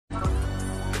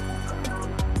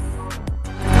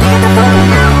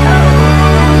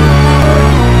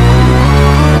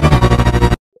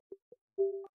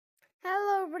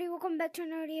back to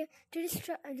another video.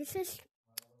 This is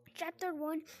chapter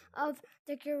 1 of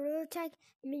the Gorilla Tag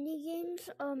mini games.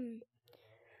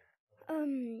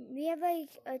 We have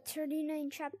like 39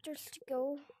 chapters to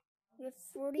go. We have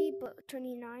 40, but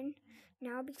 29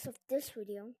 now because of this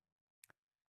video.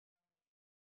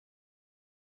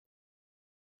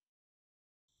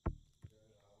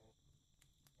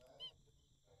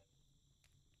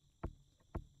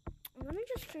 Let me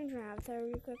just change my avatar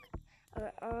real quick.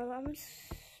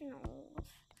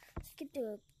 Let's get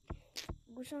the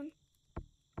goose on.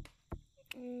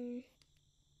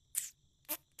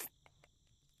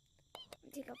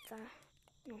 Take up the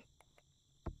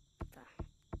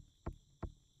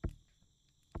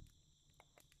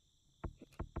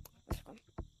let's go.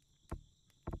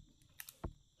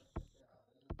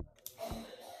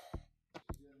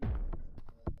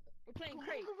 We're playing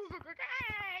crates.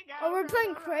 Oh, we're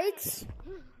playing crates?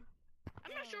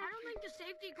 I'm not sure. I don't think the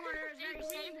safety corner is very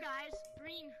safe, guys.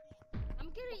 Green. I'm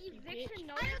getting eviction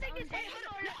notice. I don't think it's safe.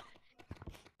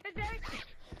 It's very.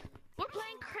 We're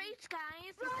playing crates,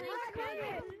 guys. The safety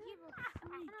corner.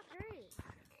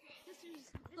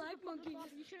 Flag monkey.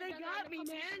 They got me,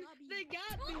 man. They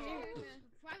got me.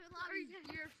 Private lottery to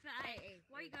your side.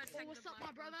 Why you gotta what's up,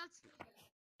 my brothers?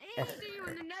 Hey, see you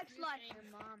in the next life.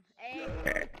 Mom. Hey.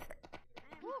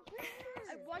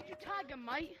 Why'd you tag him,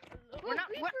 mate? I got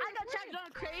tagged on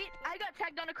a crate. I got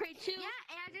tagged on a crate too. Yeah,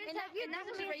 and that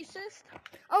wasn't racist.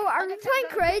 Oh, are we playing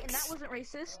crates? And that wasn't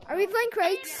racist. Are we playing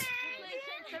crates?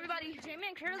 Everybody, Jamie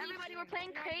and Curly. Everybody, we're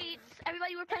playing crates.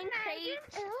 Everybody, we're playing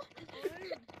crates.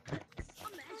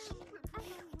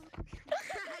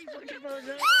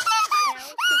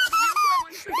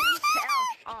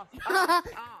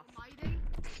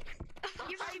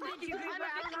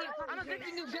 I'm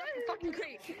evicting you. Get in the fucking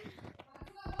crate.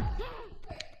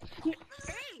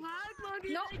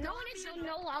 No one is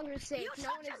no longer safe. You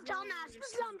such a dumbass.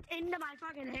 Slumped into my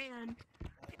fucking hand.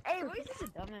 Hey, why is this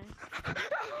a dumbass?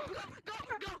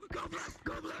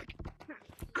 Go black.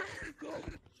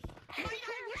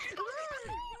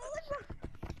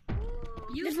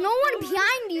 There's no one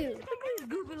behind you.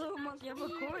 Goofy little monkey, I'm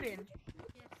recording.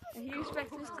 And he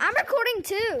expects this. I'm recording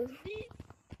too.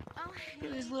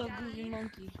 This little goofy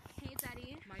monkey. Hey,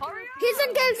 Daddy. He's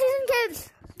in caves.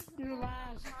 You're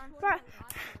last. I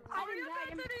didn't die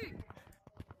him.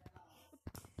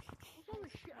 Oh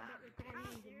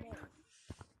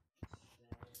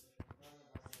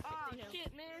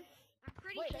shit, man. I'm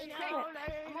pretty sure.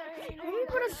 Can you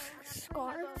put a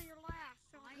scarf?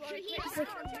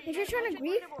 He's just trying to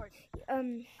grief.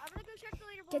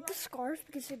 Get the scarf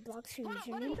because it blocks your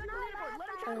vision.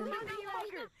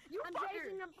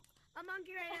 I'm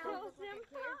hungry right now.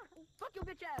 Fuck your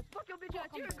bitch ass.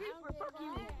 You're a griefer. Fuck you.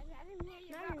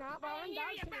 No, you're not.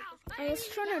 I was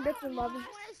trying to rip the lobby. I want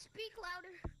to speak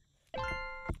louder.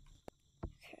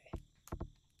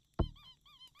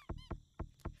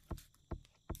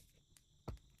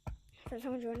 First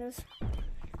someone join us.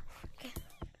 Okay.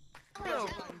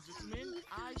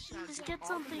 Just get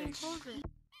something and close it.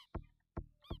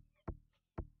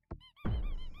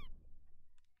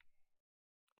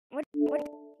 What?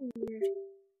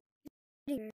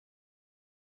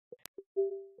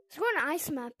 Let's go on an ice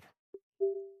map.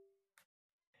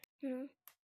 You know?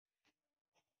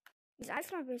 This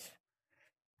ice map is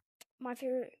my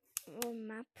favorite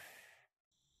map.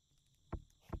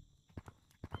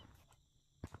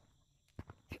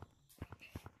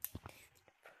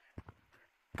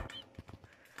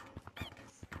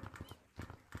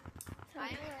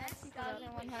 iOS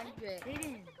 2100.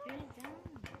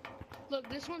 Look,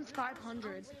 this one's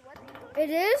 500. It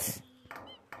is?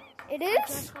 It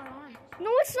is?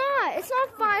 No, it's not. It's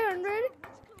not 500.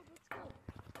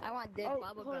 I want dead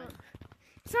bubble gun.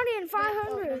 It's not even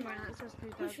 500. It says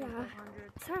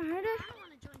 3,500. It's 500?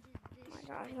 Oh my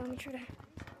god, let me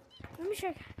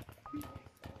check.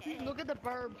 Look at the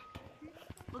burb.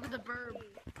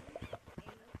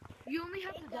 You only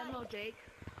have the demo, Jake.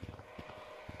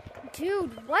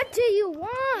 Dude, what do you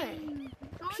want?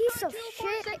 Piece of shit.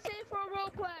 2468 for a role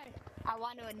play. I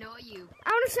want to annoy you. I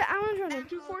want to join it.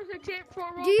 2468 for a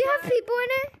role play. Do you have people in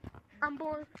it? I'm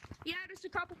bored. Yeah, there's a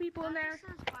couple people in there.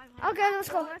 Okay, let's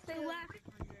go.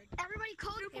 Everybody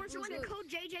code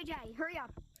JJJ. Hurry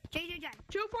up. JJJ.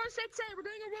 2468. We're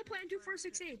doing a role play on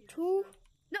 2468. 2,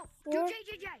 No, 4, do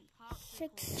JJJ.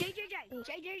 6.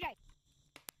 JJJ.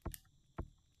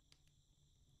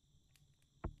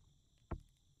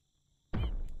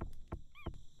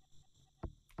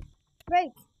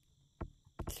 Fake.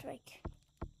 It's fake.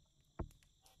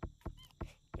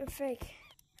 You're fake.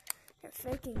 You're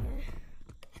faking it.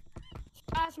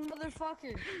 Ass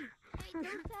motherfucker. Hey, don't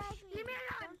tag me.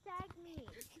 Don't tag me.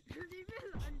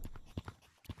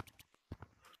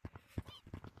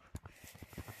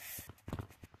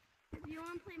 If you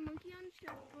want to play Monkey Punch,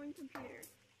 just join computer.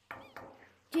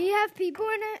 Do you have people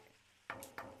in it?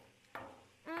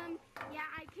 Yeah,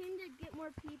 I came to get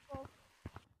more people.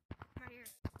 Right here.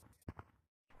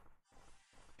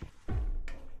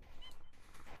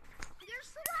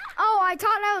 Oh, I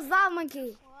thought that was Lava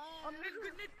Monkey. I'm not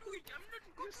gonna do it. I'm not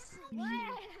gonna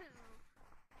do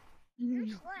You're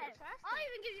slick. I'll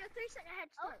even give you a 3-second head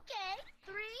start. Okay.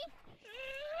 3,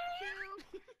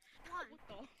 2, 1.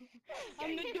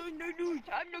 I'm not gonna lose.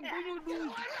 I'm not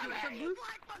gonna lose.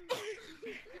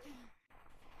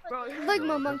 Bro,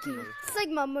 Sigma Monkey.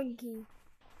 Sigma Monkey.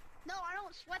 No, I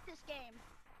don't sweat this game.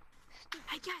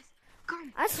 I guess.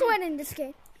 Come. I sweat in this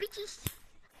game. Bitches.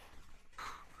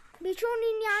 Bicho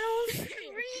niñanos.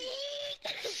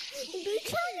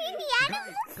 Bicho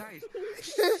niñanos. Guys,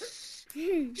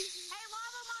 Hey,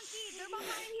 Lava Monkey, they're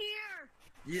behind here.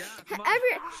 yeah, come on.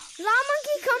 Lava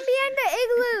Monkey, come behind the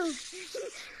igloo.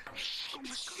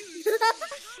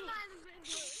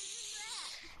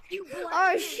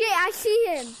 Oh shit, I see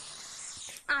him.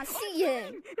 I see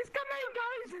him. It's coming,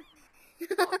 guys.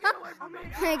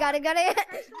 I got it.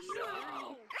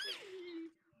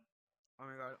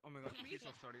 Oh my god, he's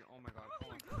so sorry. Oh my god.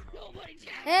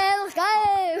 Hey, let's go.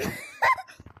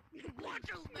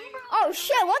 Oh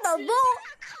shit, what the bull?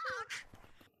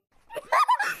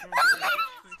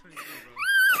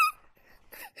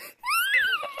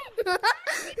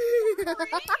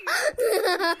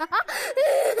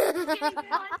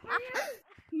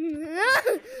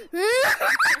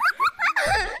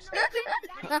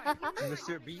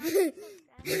 Mr. Beast?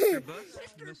 Mr. Bus?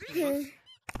 Mr.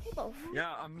 Bus?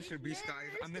 Yeah, I'm Mr. Beast,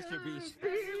 guys. I'm Mr. Beast.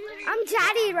 I'm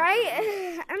Daddy,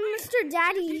 right? I'm Mr.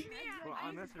 Daddy. Bro,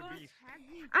 I'm Mr. Beast.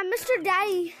 I'm Mr.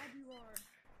 Daddy.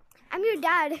 I'm your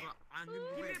dad. Bro, I'm giving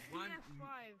away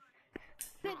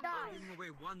I'm giving away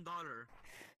 $1.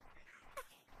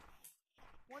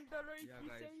 Yeah,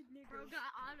 guys. Bro, got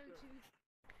auto tune.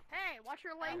 Hey, watch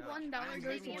your leg. $1 I'm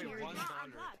goes to giving away charity. $1.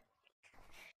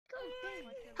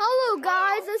 Hello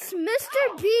guys, it's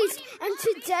Mr. Beast, and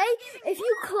today, if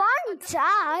you climb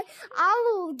die, I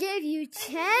will give you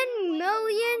 10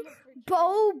 million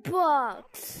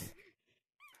Bobucks.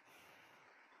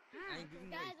 I'm giving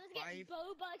Guys, away let's get 5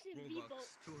 Bobucks and V-Bucks.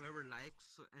 Robux to whoever likes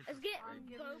and Let's get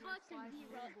subscribes. Bobucks and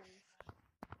V-Bucks.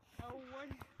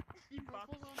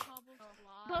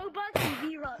 Bobucks and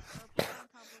V-Bucks.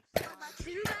 Do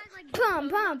you guys like Pum.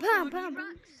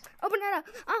 Open it up.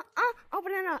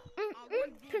 Open it up.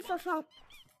 Pistol shot.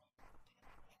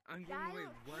 I'm giving away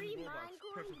Free 1 Robux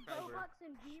Minecoin, per subscriber. Bobucks,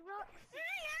 and V-Bucks.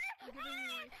 I'm giving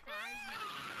you like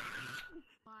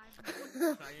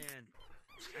 5. Cyan.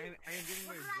 I'm giving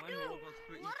away 1 Robux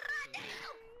per each.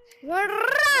 What did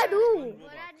I do?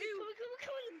 What I do?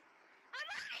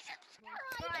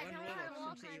 One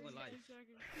Robux to save a life.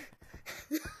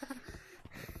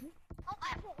 Oh,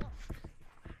 apple.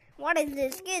 What is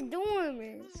this kid doing,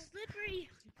 man? Slippery.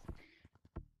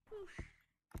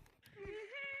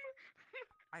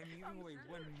 I'm giving away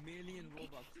 1 million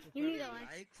Robux to You need whoever a like.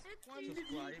 likes, subscribes,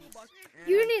 and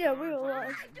You need a turns real on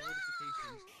life.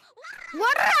 notifications.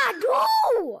 What did I do?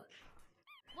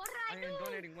 What I did I am do?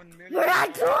 donating 1 million. What did I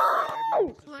Robux do?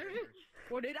 to every subscriber.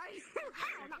 What did I?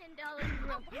 $10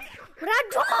 Robux. What did I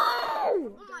do?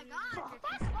 Oh my god.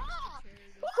 Fuck off.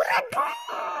 What did I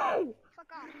do?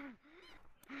 Fuck off.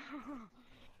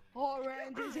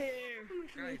 Orange is here.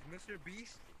 Guys, Mr.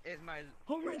 Beast is my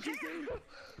Orange is here.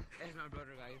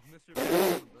 brother, guys. Mr. Beast is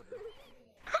my brother.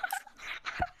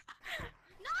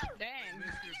 Damn.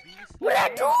 Mr. Beast. What did I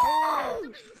do?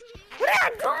 What did I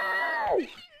do?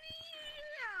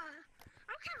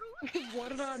 What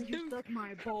did I do? You stuck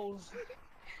my balls.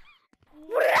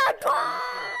 What did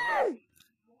I do?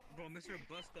 Bro, Mr.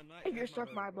 Bust the Nut. You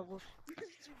stuck my balls. What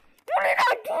did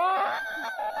I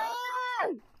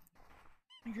do?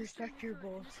 You stuck your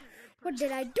balls. What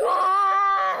did I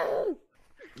do?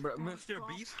 Bro, Mr.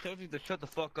 Beast tells you to shut the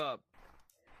fuck up.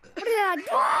 What did I do?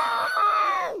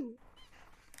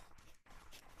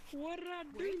 What did I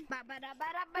do? What did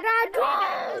I do?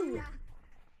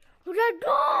 What did I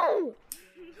do?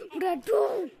 What did I do?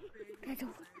 What did I do?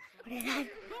 What did I do?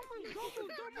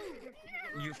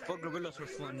 You fuck gorillas for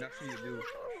fun, that's what you do.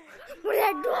 What did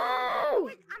I do?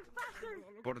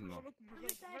 Porno.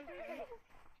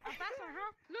 I'm faster,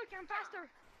 huh? Look, I'm faster.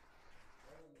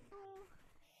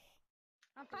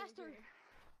 I'm faster.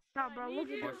 No, bro, look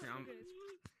at Watch me,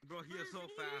 Bro, he is so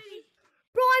fast.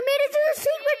 Bro, I made it to the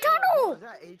secret tunnel! Is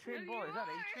that A-Train, bro? Is that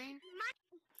A-Train?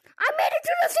 I made it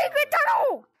to the secret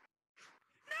tunnel!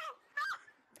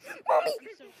 Mommy!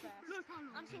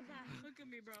 I'm so fast. Look at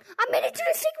me, bro. I made it to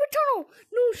the secret tunnel!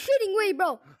 No shitting way,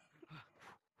 bro.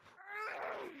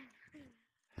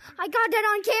 I got that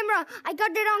on camera. I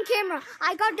got that on camera.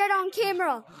 I got that on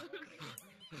camera.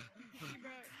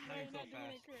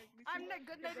 I'm not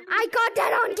good at I got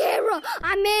that on camera.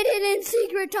 I made it in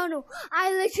secret tunnel.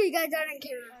 I literally got that on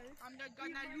camera. I'm not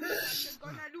gonna lose.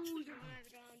 I'm not gonna lose.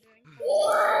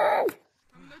 Whoa!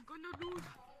 I'm not gonna lose.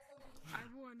 I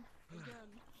won again.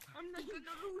 I'm not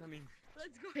gonna lose. Coming.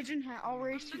 Let's go. Pigeon Hat, I'll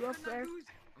race you up there. I'm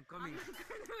coming.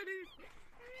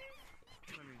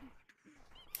 Coming.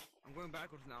 I'm going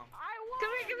backwards now. Come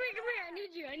here.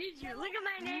 I need you. Look at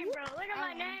my name, bro. Look at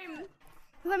my name.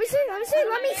 Let me see. Let me see.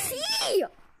 Let me see.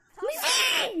 Let me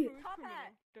see.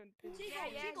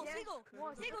 Seagull.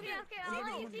 Okay, I'll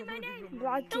let you see my name. Bro,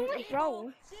 I can't, bro.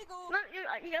 Look, you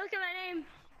look at my name.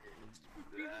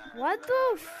 What the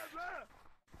f...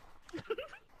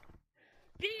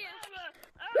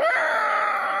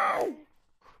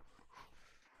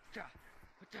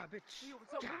 What's up, bitch? It's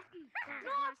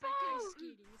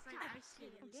like ice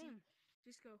skating. Game.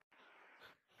 Just go.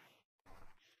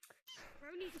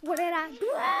 What did I do?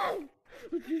 Go,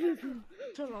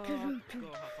 high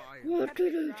five. What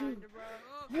did I do?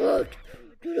 What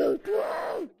did I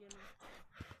do?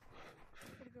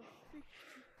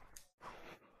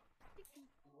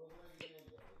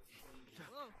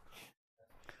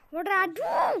 What did I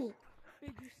do?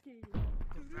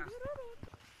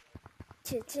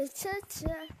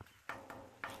 Cha-cha-cha-cha.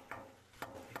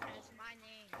 That's my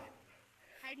name.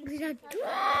 What did I do?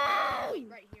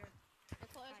 Right here.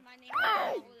 That's my name.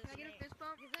 Oh! Can I get a fist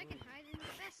bump? Because I can hide in the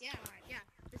vest. Yeah, alright, yeah.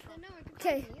 Just no one can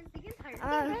Okay. find me. It's the entire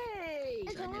Hey!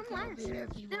 It's all last.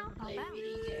 Don't play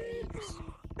video games.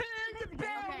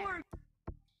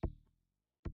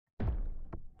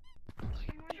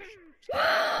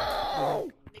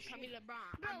 They call me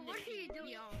LeBron. Bro, what are you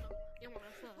doing? They want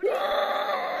to fuck.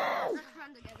 Let's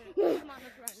run together. Come on,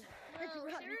 let's run. Let's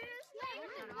run. Serious?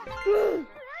 Run,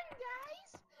 guys.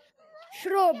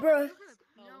 Shut up, bro. Bro,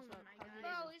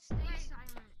 it's stay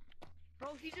silent. Bro,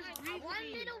 he just breathed One me.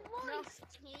 little voice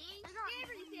changed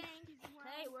everything.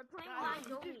 Hey, we're playing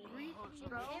Mahjong.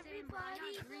 Bro,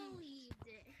 Everybody believed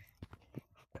it.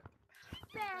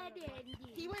 Bad ending.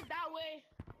 he went that way.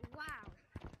 Wow.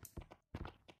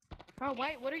 Bro,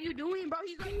 wait, what are you doing, bro?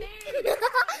 He's right there.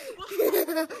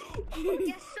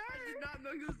 Yes, sir. I did not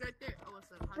know he was right there. Oh,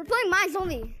 what's up? We're playing Mines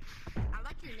Only. I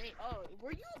like your name. Oh,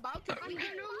 were you about to? Were you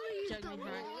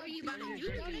about to do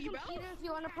me, bro? If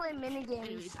you want to play mini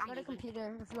games, go to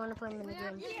computer. If you want to play mini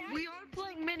games. We are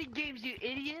playing mini games, you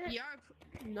idiot. We are.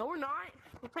 No, we're not.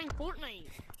 We're playing Fortnite.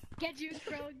 Get juice,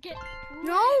 bro. Get.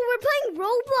 No, we're playing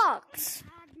Roblox.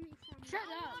 Shut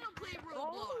up. I want to play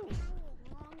Roblox.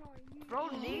 Bro,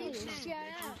 Nate, shut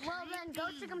up. Well then, go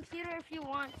to computer if you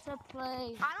want to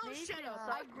play. I don't shut up.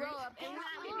 I grow up. And when I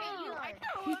look at you, I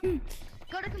know.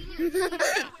 Go to computer.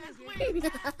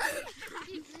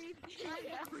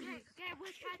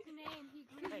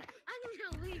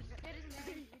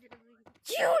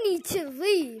 You need to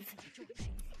leave.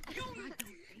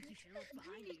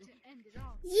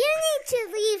 You need to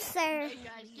leave, sir. Hey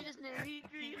guys, get his name.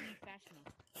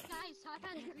 Guys, talk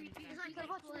on it. It's like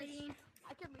exploding.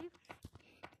 I can leave.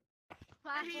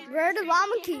 Where are the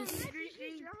llama keys?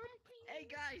 Hey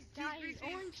guys,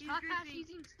 Orange Taka's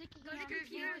using sticky Go to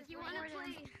computer if you want to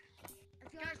play.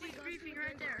 Guys, he's griefing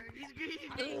right there. He's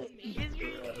griefing. He's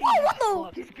griefing. Oh,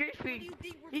 what the? He's griefing.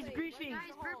 He's griefing.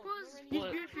 Guys, Purple's He's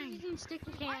griefing. using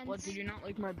sticky hands. What, do you not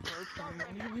like my burp? I'm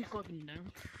gonna be fucking down.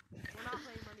 We're not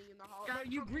playing money in the hall. God,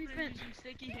 you griefing.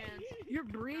 Sticky hands. Your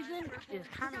breathing is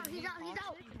kind of. He's out.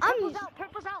 I'm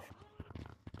Purple's out. Purple's out.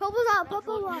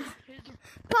 Purple's out.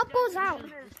 Purple's out.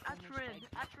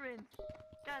 Atrin.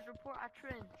 Guys, report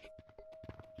Atrin.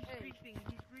 He's griefing.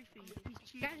 He's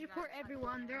cheating. Guys, report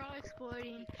everyone. They're all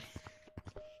exploding.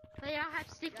 They all have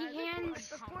sticky hands.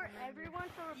 Report everyone,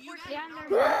 so report Yeah, and they're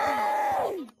bro.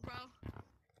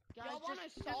 Y'all want to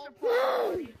solve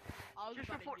everybody? Just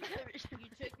report everything. You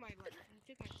took my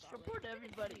report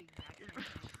everybody.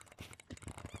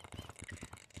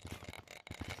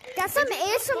 Got some ASMR.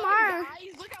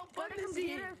 Guys, look how Go fun to this is.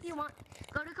 computer if you want.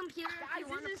 Go to computer if you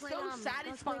want to This is play. so Let's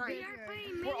satisfying. play.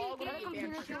 We're all gonna Go to be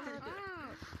computer.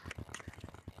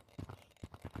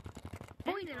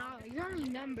 Point it out. You're only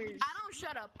numbers. I don't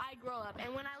shut up. I grow up,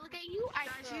 and when I look at you, I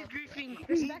grow up. He's griefing.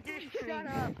 Shut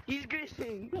up. He's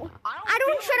griefing. I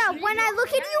don't shut up. When I look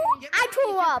at you, I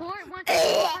throw up. Report 1, 2,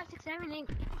 3, 4, 5, 6, 7, 8.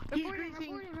 He's Report him.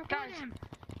 griefing. Report Guys, him.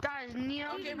 Guys,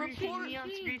 Neon's griefing.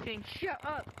 Neon's griefing. Shut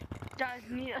up. Guys,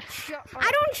 Neon, shut up.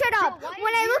 I don't shut up.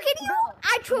 When I look at you,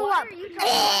 I throw up.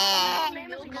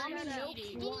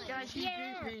 Guys, she's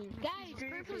griefing. Guys,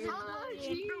 Purple's bro,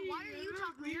 why are you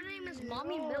talking? Your name is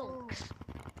Mommy Milks.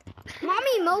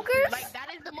 Mommy milkers? Like that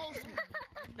is the most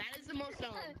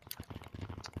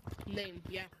name.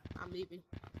 Yeah, I'm leaving.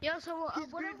 Yo, so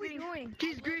what are we doing?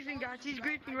 She's griefing, guys. She's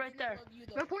griefing right there.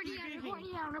 Report you down. Report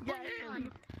you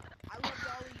down. I love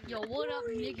all of you. Yo, what up,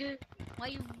 nigga? Why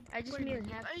you? I just made a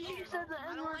nap. He said the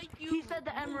I don't N-word. like you. He said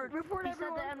the N-word. Report He said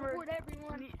everyone. the N-word. Report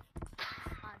everyone.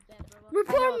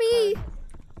 Report me.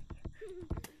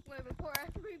 Wait, report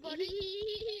everybody.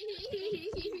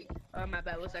 My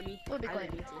bad. What's that mean? We'll be I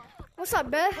quiet. didn't mean to. What's up,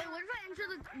 bruh? Wait, what if I enter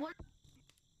the what?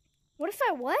 What if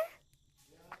I what?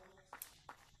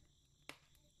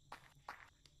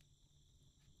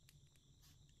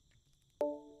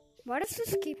 Why does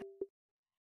this keep...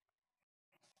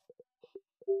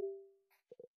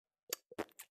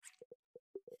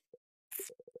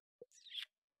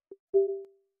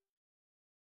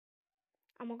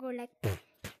 I'm gonna go like...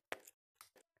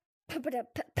 I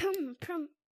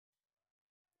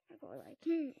go like...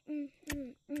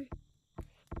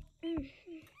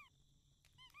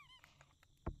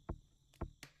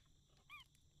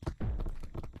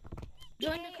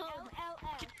 Join the code.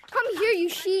 Come here, you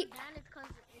sheep. Banned it's 'cause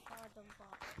it's our dumb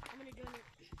fault. I'm gonna join it.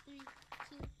 3,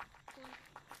 2, 1.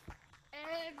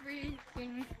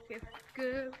 Everything is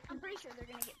good. I'm pretty sure they're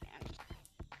gonna get banned.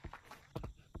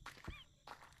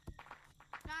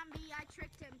 Zombie, I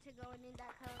tricked him to go in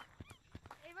that code.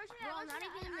 Hey, Bro, not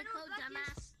even in the code,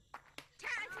 dumbass.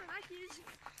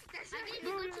 That's I didn't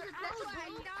even go to the code,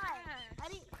 bro.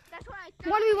 That's why I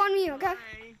 1v1 okay?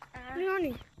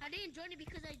 1v1 I didn't join it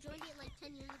because I joined it like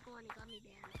 10 years ago and it got me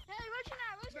banned. Hey,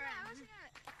 what's your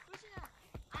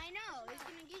I know, it's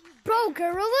gonna get you. Bro,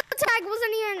 Gorilla Tag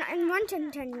wasn't even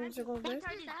invented 10 years ago, bro. Because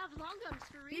I have long arms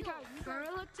for real.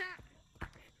 Gorilla tap.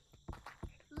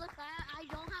 Look, I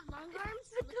don't have long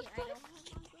arms. Look it, I don't have long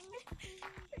arms.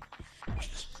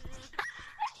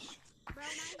 Bro,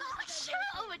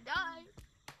 Oh, it died.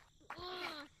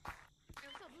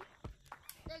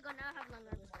 There you go, now I have long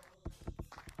arms.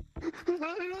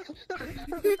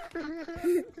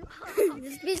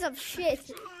 This piece of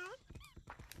shit.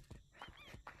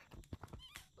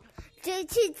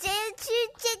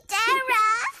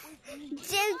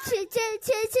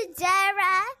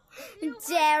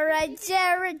 Dara,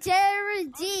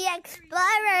 the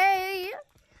Explorer.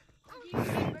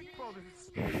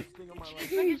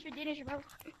 Cheeseburgers for dinner, bro.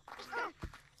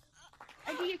 I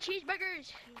need cheeseburgers.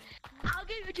 I'll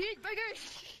give you cheeseburgers.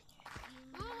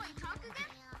 Wait, talk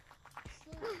again?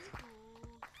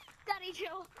 Daddy,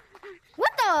 chill.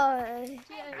 What the?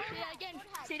 Say that again.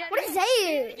 Say that What is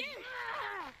that?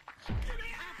 I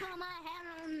put my hand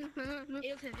on.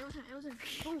 It was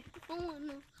him. Oh,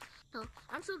 no.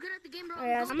 I'm so good at the game, bro.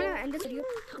 Alright, I'm gonna end this video.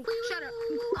 Shut up.